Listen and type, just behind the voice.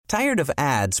Tired of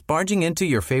ads barging into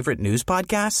your favorite news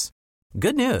podcasts?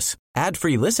 Good news.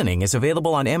 Ad-free listening is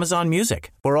available on Amazon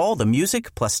Music for all the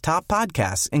music plus top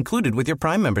podcasts included with your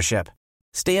Prime membership.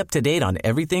 Stay up to date on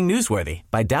everything newsworthy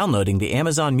by downloading the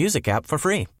Amazon Music app for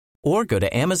free or go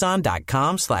to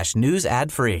amazon.com/news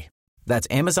ad free. That's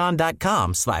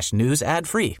amazon.com/news ad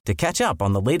free to catch up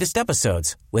on the latest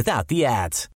episodes without the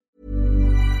ads.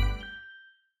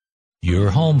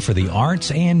 Your home for the arts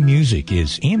and music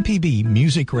is MPB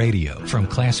Music Radio. From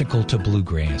classical to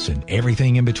bluegrass and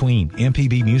everything in between,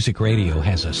 MPB Music Radio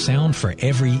has a sound for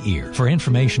every ear. For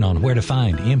information on where to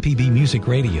find MPB Music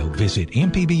Radio, visit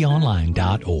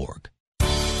mpbonline.org.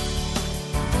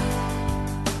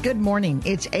 Good morning.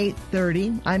 It's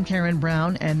 8:30. I'm Karen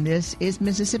Brown, and this is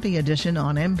Mississippi Edition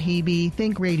on MPB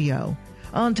Think Radio.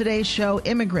 On today's show,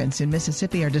 immigrants in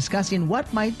Mississippi are discussing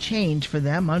what might change for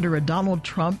them under a Donald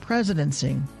Trump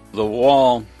presidency. The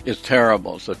wall is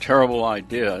terrible. It's a terrible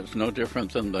idea. It's no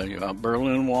different than the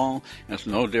Berlin Wall. It's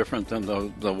no different than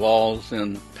the walls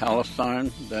in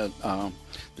Palestine that the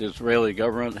Israeli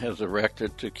government has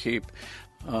erected to keep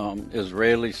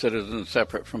Israeli citizens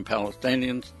separate from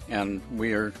Palestinians, and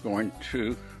we are going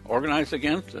to organize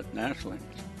against it nationally.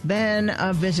 Then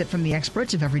a visit from the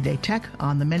experts of Everyday Tech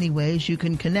on the many ways you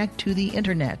can connect to the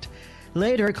Internet.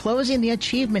 Later, closing the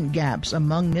achievement gaps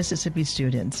among Mississippi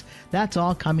students. That's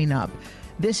all coming up.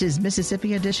 This is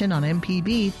Mississippi Edition on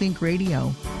MPB Think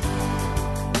Radio.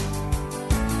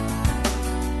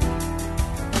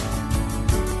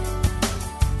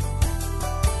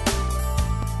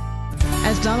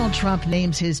 As Donald Trump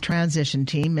names his transition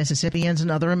team, Mississippians and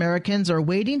other Americans are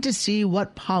waiting to see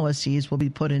what policies will be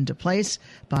put into place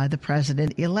by the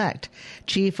president-elect.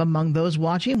 Chief among those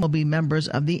watching will be members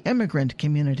of the immigrant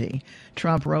community.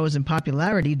 Trump rose in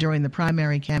popularity during the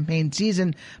primary campaign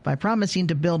season by promising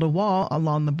to build a wall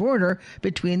along the border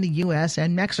between the U.S.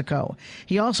 and Mexico.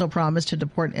 He also promised to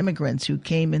deport immigrants who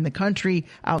came in the country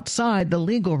outside the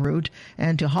legal route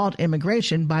and to halt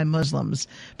immigration by Muslims.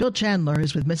 Bill Chandler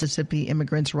is with Mississippi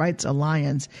Immigrants' Rights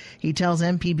Alliance. He tells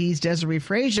MPB's Desiree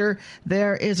Frazier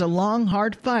there is a long,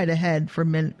 hard fight ahead for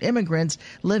immigrants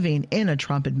living in a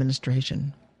Trump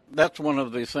administration. That's one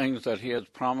of the things that he has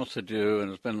promised to do, and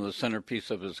has been the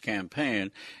centerpiece of his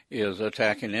campaign, is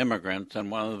attacking immigrants. And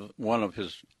one of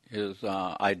his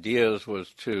ideas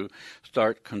was to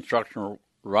start construction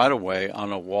right away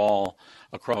on a wall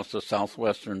across the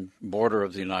southwestern border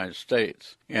of the United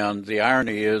States. And the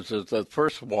irony is that the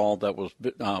first wall that was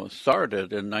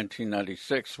started in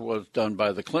 1996 was done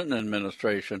by the Clinton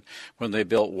administration when they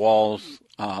built walls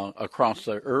across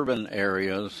the urban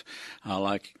areas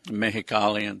like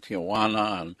Mexicali and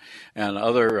Tijuana and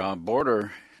other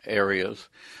border areas.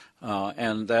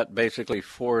 And that basically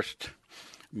forced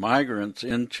migrants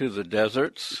into the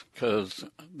deserts because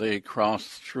they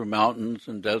crossed through mountains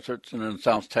and deserts, and in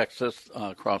South Texas,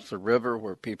 across the river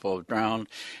where people have drowned,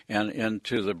 and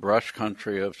into the brush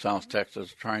country of South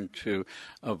Texas, trying to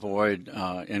avoid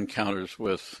encounters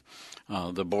with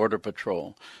the Border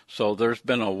Patrol. So there's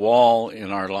been a wall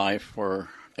in our life for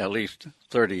at least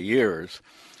 30 years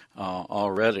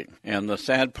already. And the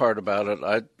sad part about it,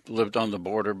 I lived on the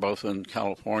border both in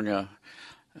California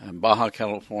and Baja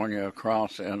California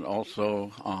across, and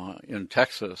also in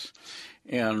Texas.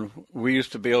 And we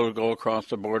used to be able to go across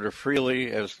the border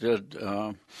freely, as did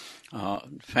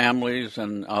families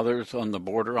and others on the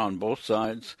border on both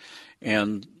sides.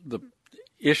 And the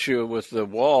issue with the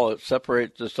wall, it's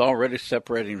already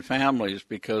separating families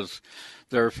because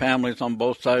there are families on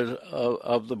both sides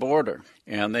of the border,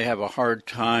 and they have a hard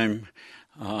time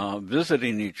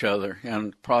visiting each other.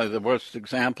 And probably the worst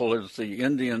example is the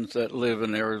Indians that live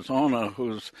in Arizona,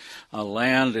 whose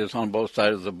land is on both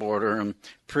sides of the border. And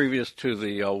previous to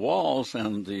the walls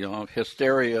and the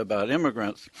hysteria about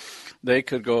immigrants, they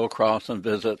could go across and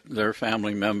visit their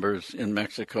family members in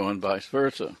Mexico and vice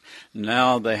versa.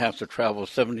 Now they have to travel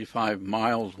 75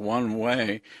 miles one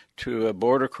way to a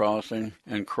border crossing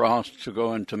and cross to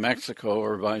go into Mexico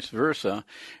or vice versa,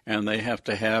 and they have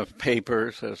to have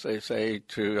papers, as they say,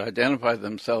 to identify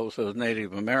themselves as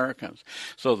Native Americans.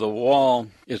 So the wall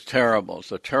is terrible.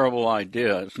 It's a terrible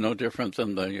idea. It's no different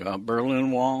than the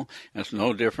Berlin Wall. It's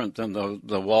no different than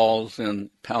the walls in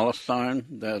Palestine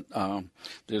that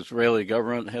the Israeli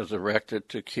government has erected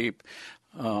to keep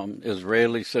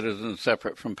Israeli citizens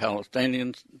separate from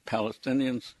Palestinians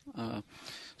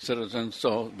citizens.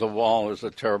 So the wall is a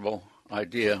terrible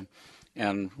idea,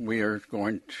 and we are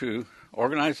going to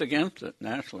organize against it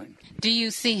nationally. Do you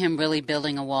see him really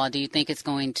building a wall? Do you think it's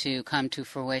going to come to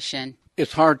fruition?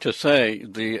 It's hard to say.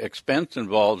 The expense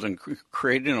involved in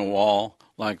creating a wall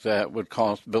like that would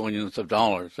cost billions of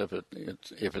dollars if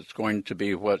it's going to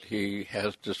be what he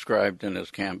has described in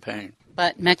his campaign.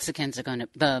 But the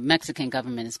Mexican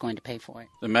government is going to pay for it.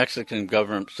 The Mexican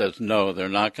government says no, they're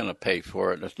not going to pay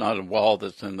for it. It's not a wall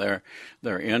that's in their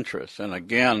interest. And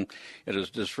again, it has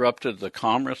disrupted the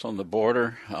commerce on the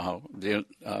border. The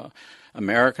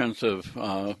Americans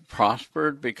have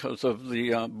prospered because of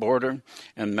the border,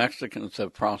 and Mexicans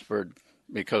have prospered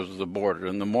because of the border.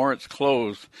 And the more it's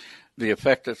closed, the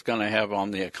effect it's going to have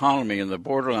on the economy in the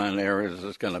borderline areas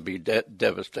is going to be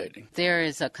devastating. There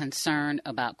is a concern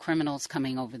about criminals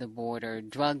coming over the border,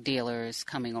 drug dealers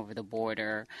coming over the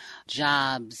border,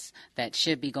 jobs that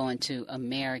should be going to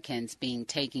Americans being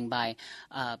taken by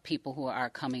people who are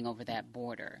coming over that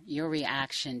border. Your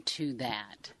reaction to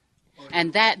that?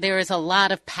 And that there is a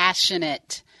lot of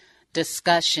passionate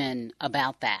discussion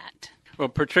about that. Well,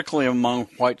 particularly among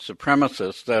white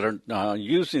supremacists that are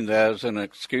using that as an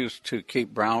excuse to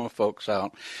keep brown folks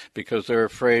out because they're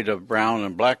afraid of brown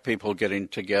and black people getting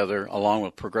together along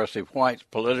with progressive whites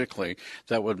politically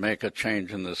that would make a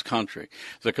change in this country.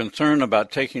 The concern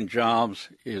about taking jobs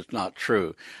is not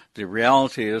true. The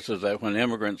reality is that when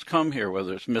immigrants come here,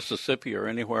 whether it's Mississippi or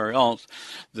anywhere else,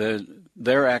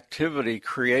 their activity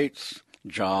creates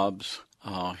jobs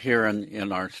here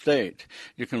in our state.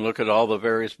 You can look at all the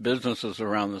various businesses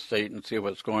around the state and see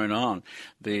what's going on.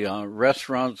 The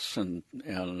restaurants and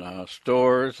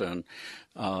stores and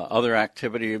other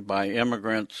activity by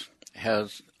immigrants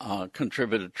has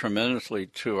contributed tremendously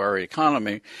to our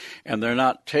economy, and they're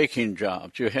not taking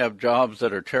jobs. You have jobs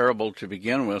that are terrible to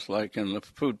begin with, like in the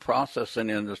food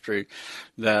processing industry,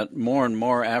 that more and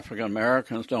more African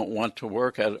Americans don't want to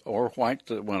work at, or whites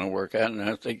that want to work at, and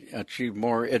as they achieve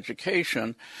more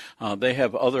education, they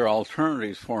have other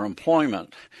alternatives for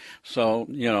employment. So,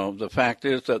 the fact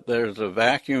is that there's a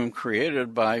vacuum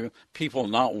created by people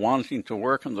not wanting to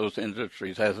work in those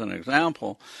industries, as an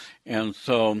example. And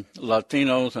so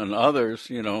Latinos and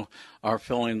others, are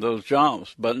filling those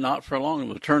jobs, but not for long.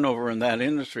 The turnover in that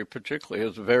industry particularly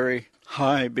is very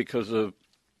high because of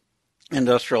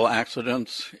industrial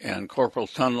accidents and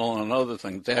carpal tunnel and other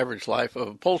things. The average life of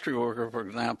a poultry worker, for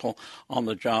example, on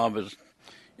the job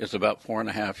is about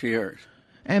 4.5 years.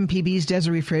 MPB's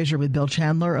Desiree Frazier with Bill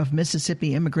Chandler of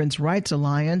Mississippi Immigrants' Rights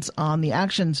Alliance on the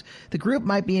actions the group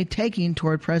might be taking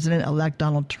toward President-elect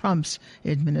Donald Trump's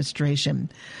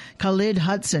administration. Khalid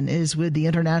Hudson is with the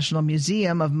International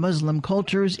Museum of Muslim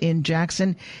Cultures in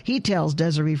Jackson. He tells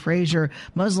Desiree Frazier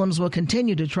Muslims will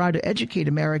continue to try to educate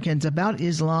Americans about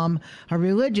Islam, a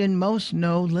religion most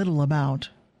know little about.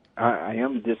 I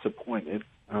am disappointed.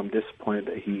 I'm disappointed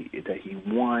that he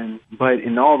won. But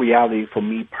in all reality, for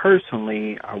me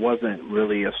personally, I wasn't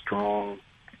really a strong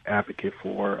advocate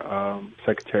for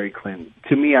Secretary Clinton.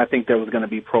 To me, I think there was going to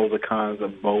be pros and cons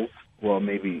of both. Well,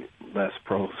 maybe less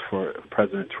pros for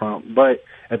President Trump. But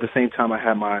at the same time, I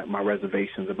had my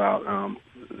reservations about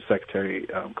Secretary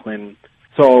Clinton.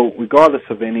 So regardless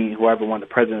of whoever won the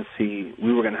presidency,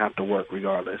 we were going to have to work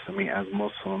regardless. I mean, as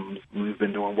Muslims, we've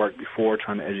been doing work before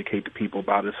trying to educate the people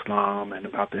about Islam and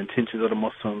about the intentions of the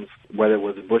Muslims, whether it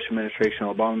was the Bush administration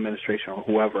or Obama administration or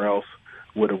whoever else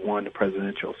would have won the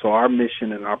presidential. So our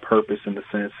mission and our purpose in the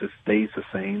sense stays the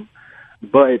same.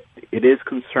 But it is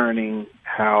concerning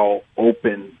how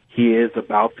open he is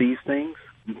about these things.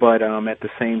 But at the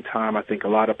same time, I think a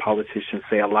lot of politicians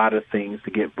say a lot of things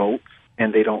to get votes,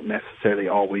 and they don't necessarily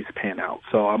always pan out.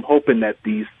 So I'm hoping that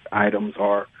these items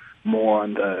are more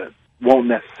won't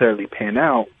necessarily pan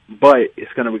out, but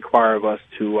it's going to require of us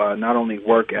to not only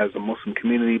work as a Muslim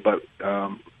community, but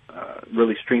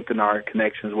really strengthen our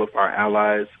connections with our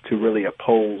allies to really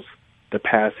oppose the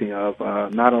passing of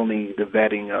not only the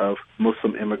vetting of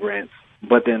Muslim immigrants,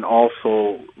 but then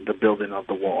also the building of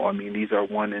the wall. I mean, these are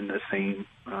one and the same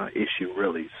issue,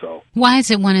 really. So why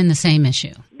is it one and the same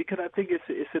issue? Because I think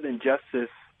it's an injustice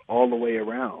all the way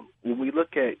around. When we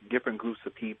look at different groups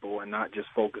of people and not just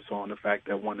focus on the fact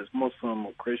that one is Muslim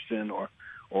or Christian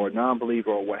or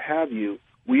non-believer or what have you,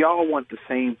 we all want the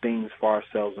same things for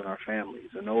ourselves and our families,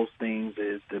 and those things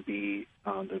is to be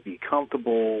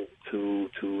comfortable, to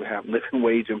have living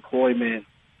wage employment,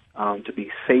 to be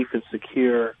safe and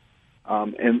secure.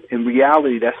 And in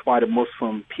reality, that's why the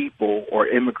Muslim people or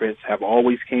immigrants have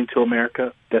always came to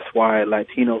America. That's why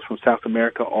Latinos from South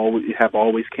America have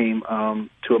always came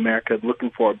to America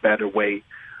looking for a better way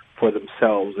for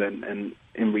themselves. And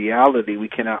in reality, we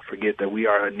cannot forget that we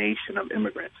are a nation of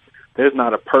immigrants. There's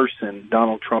not a person,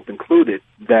 Donald Trump included,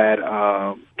 that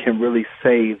can really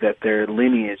say that their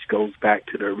lineage goes back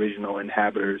to the original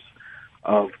inhabitants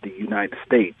of the United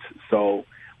States. So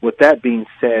with that being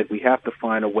said, we have to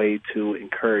find a way to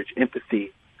encourage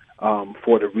empathy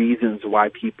for the reasons why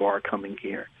people are coming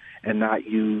here, and not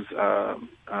use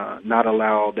not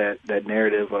allow that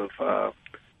narrative of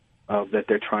that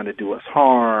they're trying to do us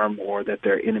harm or that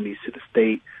they're enemies to the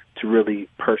state to really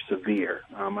persevere.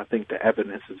 I think the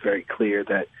evidence is very clear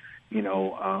that,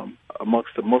 amongst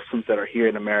the Muslims that are here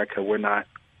in America, we're not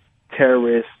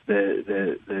terrorists.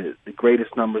 The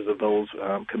greatest numbers of those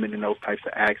committing those types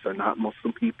of acts are not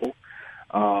Muslim people.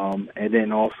 And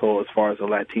then also, as far as the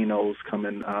Latinos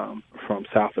coming from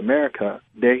South America,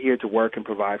 they're here to work and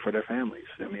provide for their families.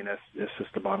 I mean, that's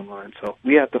just the bottom line. So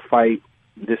we have to fight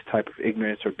this type of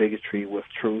ignorance or bigotry with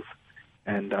truth,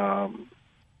 and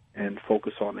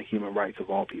focus on the human rights of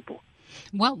all people.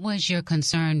 What was your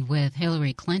concern with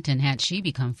Hillary Clinton had she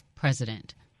become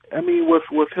president? I mean,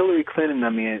 with Hillary Clinton, I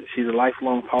mean, she's a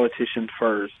lifelong politician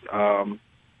first.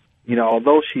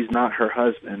 Although she's not her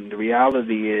husband, the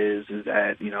reality is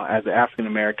that, as an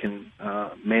African-American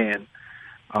man,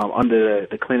 under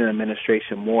the Clinton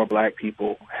administration, more black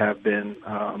people have been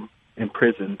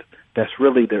imprisoned. That's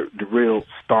really the real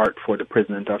start for the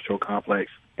prison industrial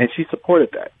complex. And she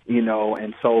supported that,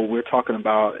 and so we're talking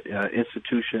about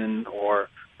institution or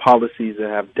policies that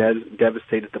have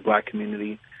devastated the black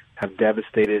community, have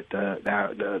devastated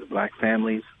the black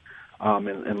families,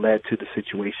 and led to the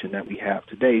situation that we have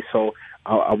today. So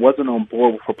I wasn't on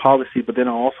board for policy, but then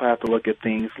I also have to look at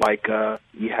things like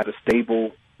you had a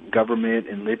stable government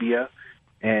in Libya,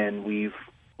 and we've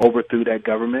overthrew that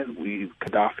government.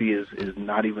 Gaddafi is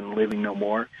not even living no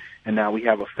more, and now we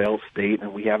have a failed state,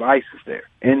 and we have ISIS there.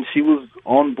 And she was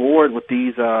on board with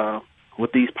these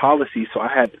policies, so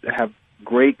I have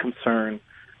great concern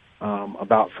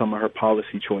about some of her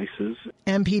policy choices.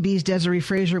 MPB's Desiree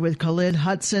Fraser with Khalid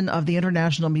Hudson of the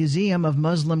International Museum of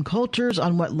Muslim Cultures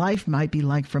on what life might be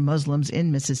like for Muslims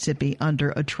in Mississippi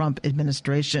under a Trump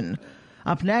administration.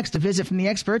 Up next, a visit from the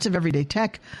experts of Everyday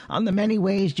Tech on the many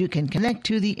ways you can connect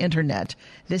to the Internet.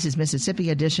 This is Mississippi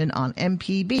Edition on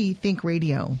MPB Think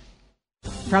Radio.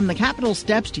 From the Capitol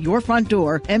steps to your front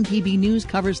door, MPB News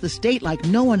covers the state like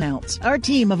no one else. Our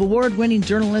team of award-winning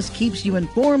journalists keeps you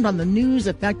informed on the news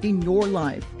affecting your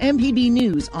life. MPB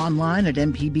News, online at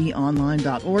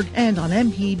mpbonline.org and on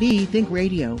MPB Think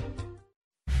Radio.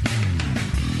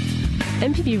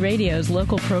 MPB Radio's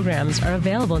local programs are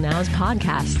available now as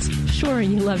podcasts. Sure,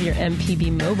 you love your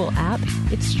MPB mobile app.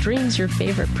 It streams your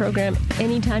favorite program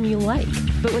anytime you like.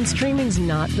 But when streaming's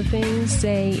not the thing,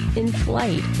 say in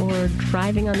flight or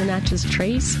driving on the Natchez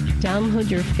Trace,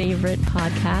 download your favorite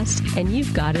podcast and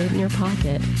you've got it in your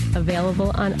pocket.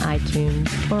 Available on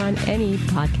iTunes or on any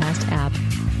podcast app.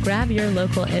 Grab your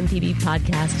local MPB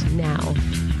podcast now.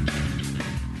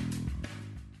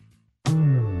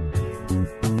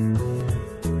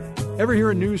 Ever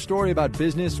hear a news story about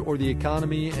business or the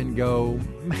economy and go,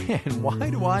 man,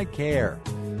 why do I care?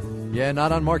 Yeah,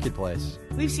 not on Marketplace.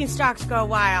 We've seen stocks go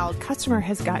wild. Customer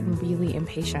has gotten really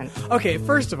impatient. Okay,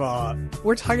 first of all,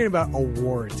 we're talking about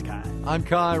awards, Kai. I'm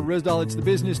Kai Rizdal. It's the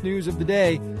business news of the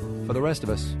day. For the rest of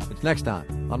us, it's next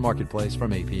time on Marketplace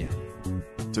from 8 p.m.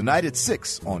 Tonight at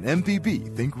 6 on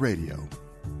MPB Think Radio.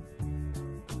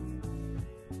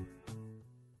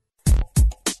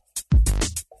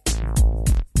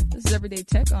 Everyday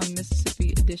Tech on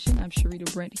Mississippi Edition. I'm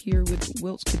Sharita Brent here with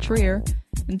Wilts Cottrell,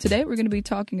 and today we're going to be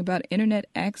talking about internet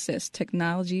access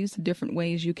technologies, the different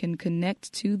ways you can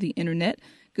connect to the internet.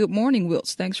 Good morning,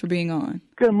 Wilts. Thanks for being on.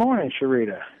 Good morning,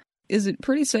 Sharita. Is it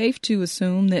pretty safe to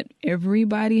assume that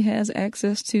everybody has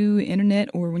access to internet,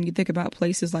 or when you think about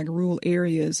places like rural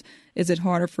areas, is it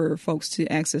harder for folks to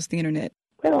access the internet?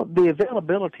 Well, the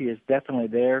availability is definitely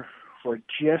there for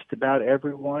just about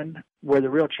everyone. Where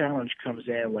the real challenge comes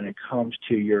in when it comes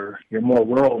to your more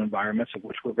rural environments, of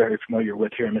which we're very familiar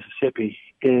with here in Mississippi,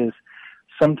 is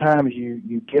sometimes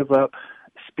you give up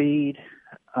speed,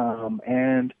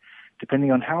 and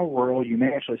depending on how rural, you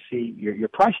may actually see your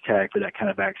price tag for that kind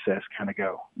of access kind of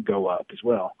go up as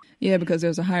well. Yeah, because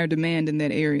there's a higher demand in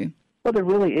that area. Well, there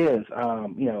really is.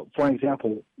 For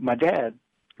example, my dad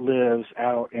lives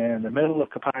out in the middle of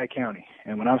Copiah County.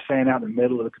 And when I'm saying out in the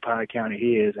middle of Copiah County,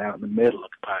 he is out in the middle of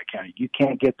Copiah County. You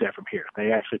can't get there from here.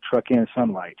 They actually truck in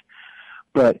sunlight.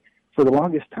 But for the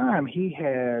longest time, he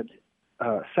had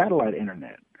satellite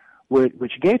internet,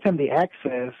 which gave him the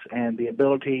access and the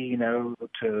ability,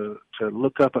 to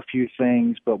look up a few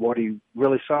things. But what he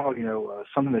really saw,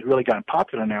 something that's really gotten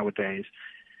popular nowadays,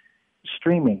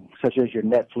 streaming, such as your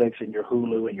Netflix and your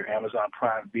Hulu and your Amazon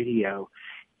Prime Video,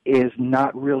 is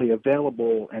not really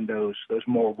available in those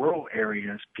more rural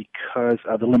areas because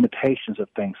of the limitations of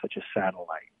things such as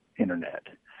satellite internet.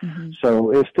 Mm-hmm.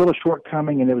 So it's still a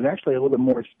shortcoming, and it was actually a little bit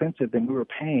more expensive than we were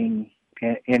paying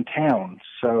in town.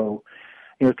 So,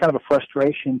 it's kind of a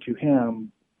frustration to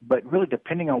him. But really,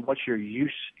 depending on what you're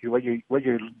using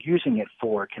it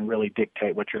for, can really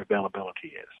dictate what your availability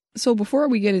is. So before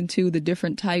we get into the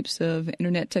different types of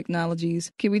internet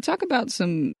technologies, can we talk about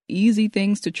some easy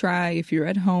things to try if you're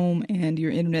at home and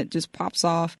your internet just pops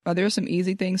off? Are there some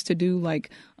easy things to do,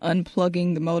 like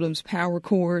unplugging the modem's power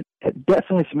cord?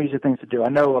 Definitely some easy things to do. I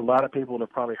know a lot of people have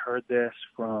probably heard this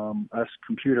from us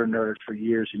computer nerds for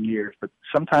years and years, but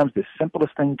sometimes the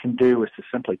simplest thing you can do is to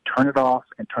simply turn it off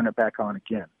and turn it back on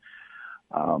again.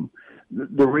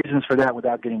 The reasons for that,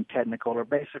 without getting technical, are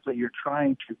basically you're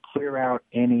trying to clear out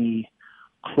any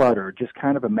clutter. Just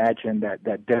kind of imagine that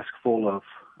desk full of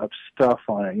stuff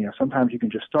on it. Sometimes you can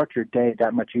just start your day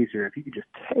that much easier if you could just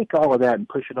take all of that and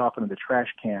push it off into the trash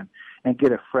can and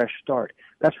get a fresh start.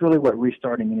 That's really what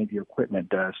restarting any of your equipment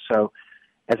does. So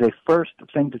as a first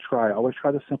thing to try, always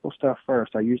try the simple stuff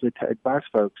first. I usually advise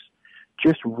folks,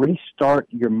 just restart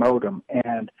your modem.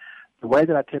 And the way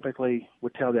that I typically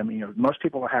would tell them, most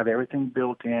people will have everything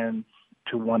built in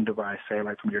to one device, say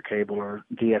like from your cable or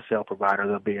DSL provider.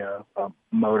 There'll be a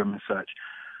modem and such.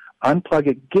 Unplug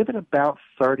it. Give it about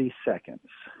 30 seconds,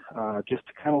 just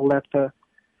to kind of let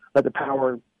the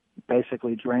power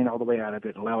basically drain all the way out of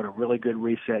it. Allow it a really good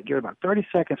reset. Give it about 30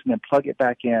 seconds, and then plug it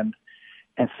back in,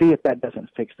 and see if that doesn't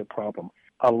fix the problem.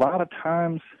 A lot of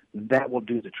times, that will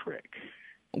do the trick.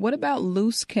 What about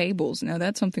loose cables? Now,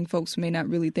 that's something folks may not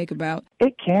really think about.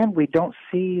 It can. We don't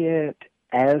see it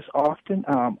as often.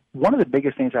 One of the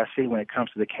biggest things I see when it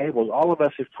comes to the cables, all of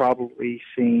us have probably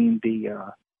seen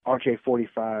the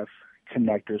RJ45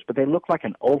 connectors, but they look like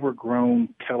an overgrown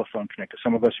telephone connector.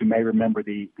 Some of us who may remember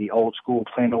the old school,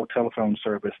 plain old telephone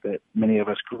service that many of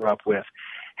us grew up with,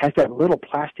 has that little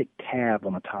plastic tab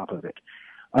on the top of it.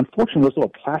 Unfortunately, those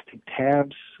little plastic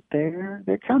tabs, they're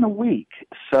kind of weak.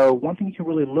 So one thing you can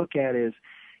really look at is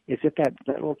if that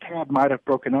little tab might have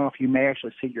broken off, you may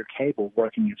actually see your cable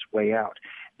working its way out.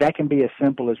 That can be as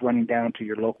simple as running down to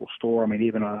your local store,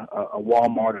 even a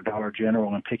Walmart or Dollar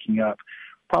General, and picking up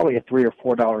probably a $3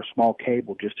 or $4 small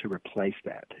cable just to replace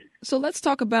that. So let's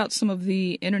talk about some of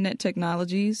the internet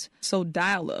technologies. So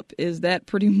dial-up, is that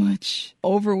pretty much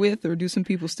over with, or do some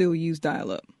people still use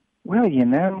dial-up? Well,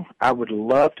 I would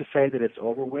love to say that it's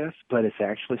over with, but it's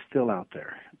actually still out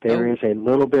there. There is a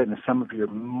little bit in some of your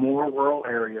more rural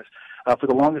areas. For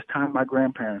the longest time, my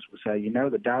grandparents would say,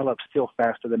 the dial-up's still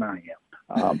faster than I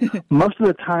am. Most of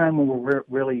the time when we're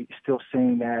really still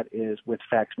seeing that is with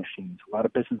fax machines. A lot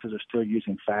of businesses are still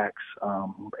using fax,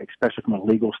 especially from a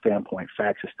legal standpoint.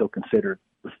 Fax is still considered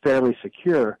fairly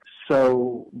secure.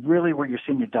 So really where you're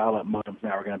seeing your dial-up modems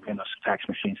now are going to be in those fax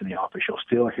machines in the office. You'll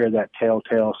still hear that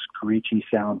telltale screechy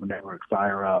sound whenever it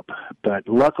fire up. But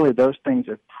luckily those things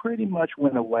have pretty much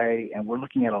went away, and we're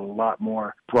looking at a lot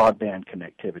more broadband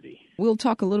connectivity. We'll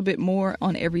talk a little bit more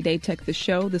on Everyday Tech, the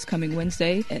show, this coming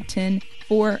Wednesday at 10.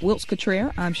 For Wilts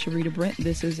Cottrell, I'm Sharita Brent.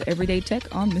 This is Everyday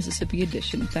Tech on Mississippi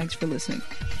Edition. Thanks for listening.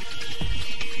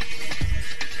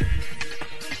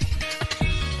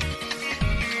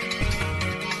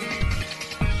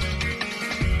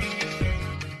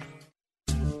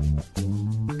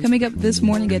 Coming up this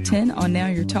morning at 10 on Now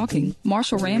You're Talking,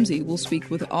 Marshall Ramsey will speak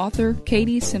with author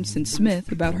Katie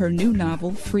Simpson-Smith about her new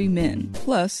novel, Free Men.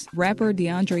 Plus, rapper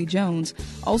DeAndre Jones,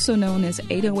 also known as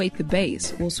 808 The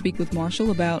Bass, will speak with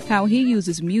Marshall about how he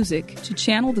uses music to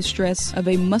channel the stress of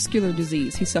a muscular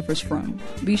disease he suffers from.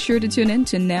 Be sure to tune in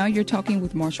to Now You're Talking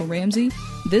with Marshall Ramsey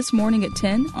this morning at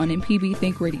 10 on MPB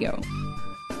Think Radio.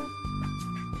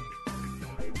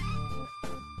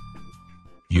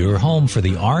 Your home for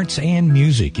the arts and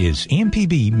music is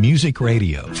MPB Music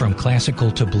Radio. From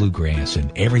classical to bluegrass and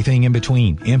everything in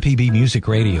between, MPB Music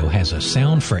Radio has a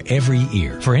sound for every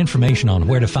ear. For information on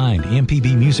where to find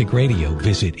MPB Music Radio,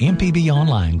 visit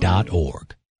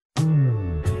mpbonline.org.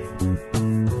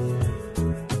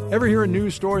 Ever hear a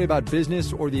news story about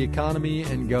business or the economy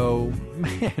and go,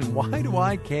 man, why do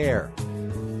I care?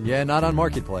 Yeah, not on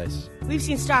Marketplace. We've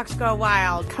seen stocks go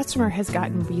wild. Customer has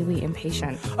gotten really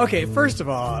impatient. Okay, first of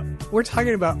all, we're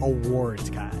talking about awards,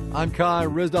 Kai. I'm Kai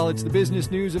Rizdal. It's the business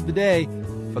news of the day.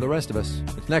 For the rest of us,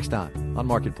 it's next time on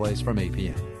Marketplace from 8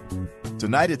 p.m.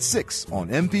 Tonight at 6 on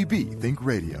MPB Think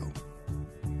Radio.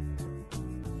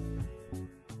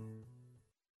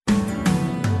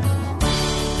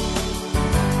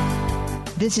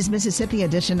 This is Mississippi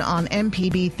Edition on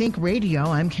MPB Think Radio.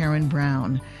 I'm Karen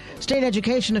Brown. State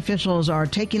education officials are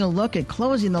taking a look at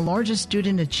closing the largest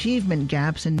student achievement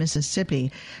gaps in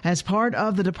Mississippi. As part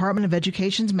of the Department of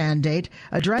Education's mandate,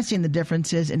 addressing the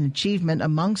differences in achievement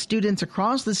among students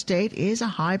across the state is a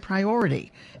high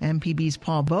priority. MPB's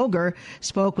Paul Boger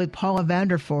spoke with Paula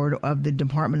Vanderford of the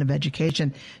Department of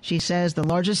Education. She says the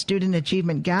largest student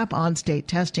achievement gap on state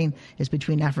testing is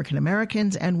between African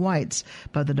Americans and whites,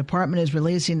 but the department is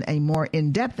releasing a more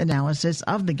in-depth analysis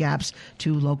of the gaps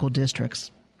to local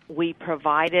districts. We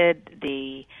provided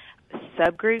the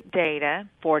subgroup data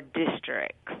for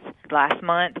districts. Last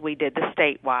month we did the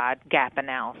statewide gap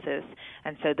analysis,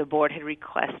 and so the board had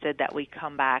requested that we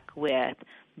come back with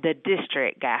the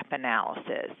district gap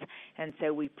analysis. And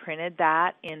so we printed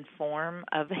that in form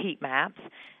of heat maps,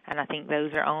 and I think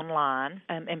those are online,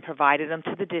 and provided them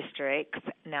to the districts.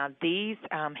 Now these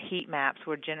heat maps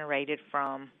were generated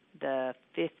from the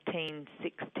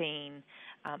 15-16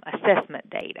 assessment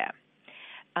data.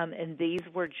 And these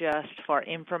were just for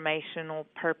informational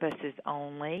purposes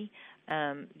only.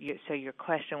 So your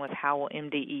question was, how will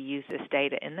MDE use this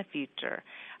data in the future?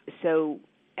 So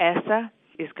ESSA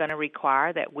is going to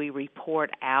require that we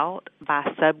report out by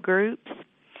subgroups,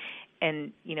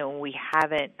 and we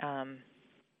haven't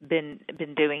been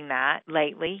doing that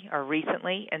lately or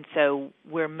recently, and so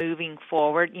we're moving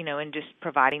forward, and just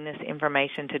providing this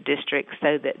information to districts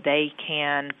so that they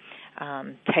can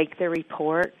take the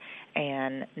report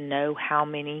and know how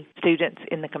many students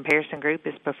in the comparison group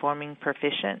is performing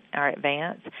proficient or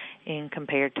advanced in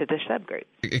compared to the subgroup.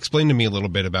 Explain to me a little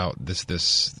bit about this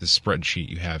spreadsheet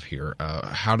you have here.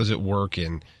 How does it work,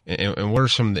 and what are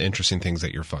some of the interesting things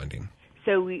that you're finding?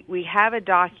 So we have a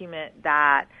document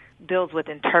that deals with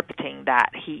interpreting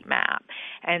that heat map.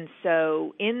 And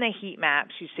so in the heat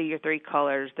maps, you see your three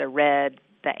colors, the red,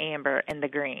 the amber, and the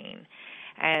green.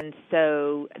 And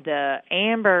so the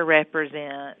amber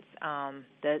represents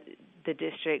the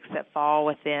districts that fall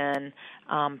within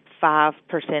 5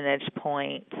 percentage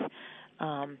points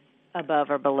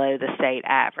above or below the state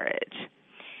average.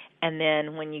 And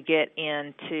then when you get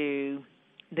into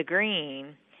the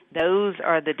green, those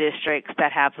are the districts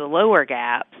that have the lower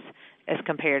gaps as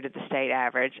compared to the state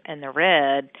average, and the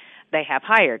red, they have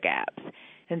higher gaps.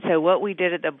 And so what we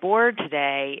did at the board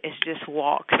today is just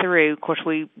walk through. Of course,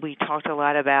 we talked a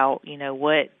lot about,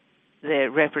 what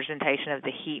the representation of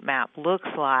the heat map looks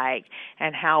like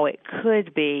and how it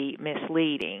could be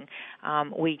misleading.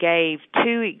 We gave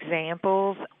 2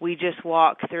 examples. We just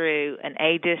walked through an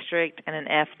A district and an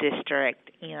F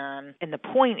district. And the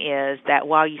point is that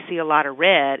while you see a lot of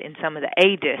red in some of the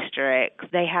A districts,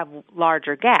 they have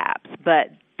larger gaps, but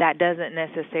that doesn't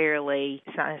necessarily,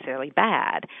 it's not necessarily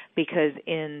bad, because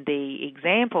in the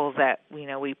examples that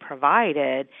we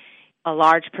provided, a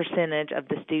large percentage of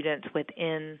the students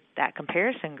within that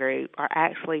comparison group are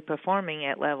actually performing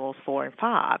at levels 4 and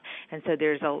 5. And so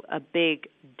there's a big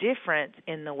difference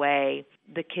in the way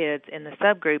the kids in the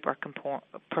subgroup are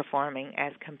performing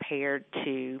as compared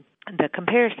to the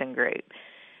comparison group.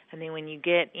 And then when you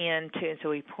get into, and so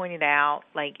we pointed out,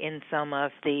 like in some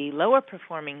of the lower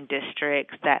performing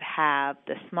districts that have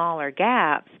the smaller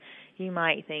gaps, you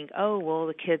might think, oh, well,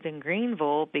 the kids in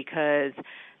Greenville, because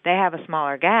they have a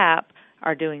smaller gap,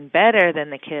 are doing better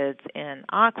than the kids in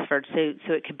Oxford.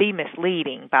 So it could be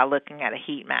misleading by looking at a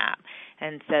heat map.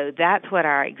 And so that's what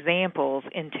our examples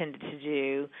intended to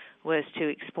do, was to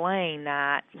explain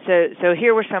that. So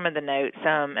here were some of the notes,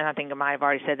 and I think I might have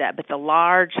already said that, but the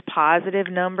large positive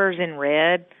numbers in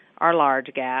red are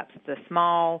large gaps. The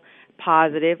small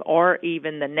positive or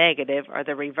even the negative or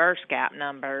the reverse gap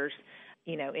numbers,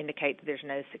 indicate that there's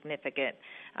no significant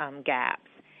gaps.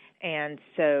 And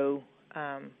so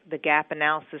the gap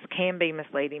analysis can be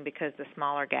misleading because the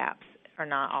smaller gaps are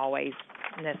not always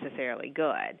necessarily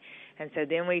good. And so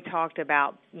then we talked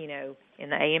about, in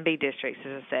the A and B districts,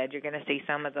 as I said, you're going to see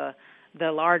some of the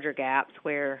larger gaps,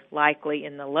 where likely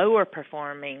in the lower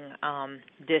performing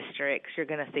districts, you're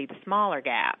going to see the smaller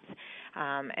gaps.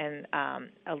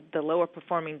 The lower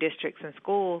performing districts and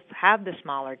schools have the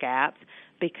smaller gaps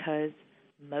because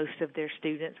most of their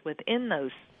students within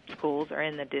those schools or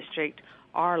in the district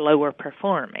are lower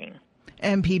performing.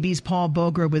 MPB's Paul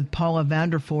Boger with Paula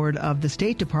Vanderford of the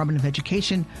State Department of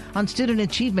Education on student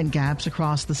achievement gaps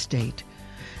across the state.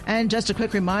 And just a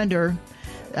quick reminder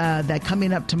that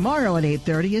coming up tomorrow at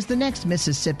 8:30 is the next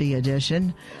Mississippi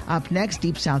edition. Up next,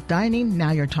 Deep South Dining.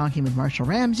 Now You're Talking with Marshall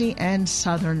Ramsey and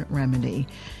Southern Remedy.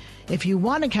 If you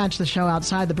want to catch the show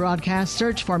outside the broadcast,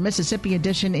 search for Mississippi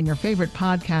Edition in your favorite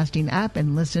podcasting app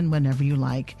and listen whenever you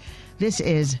like. This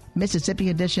is Mississippi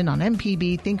Edition on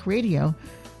MPB Think Radio.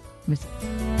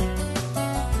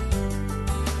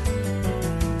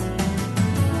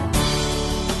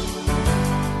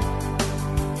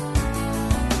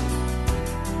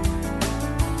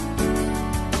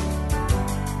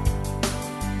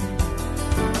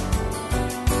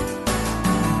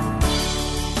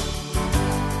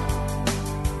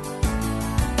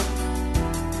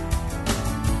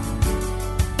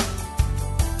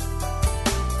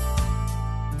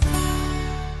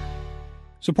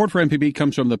 Support for MPB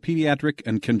comes from the Pediatric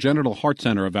and Congenital Heart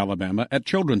Center of Alabama at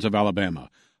Children's of Alabama,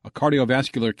 a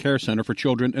cardiovascular care center for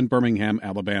children in Birmingham,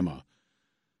 Alabama.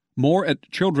 More at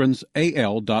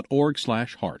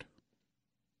childrensal.org/heart.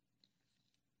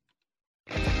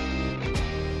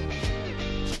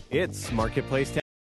 It's Marketplace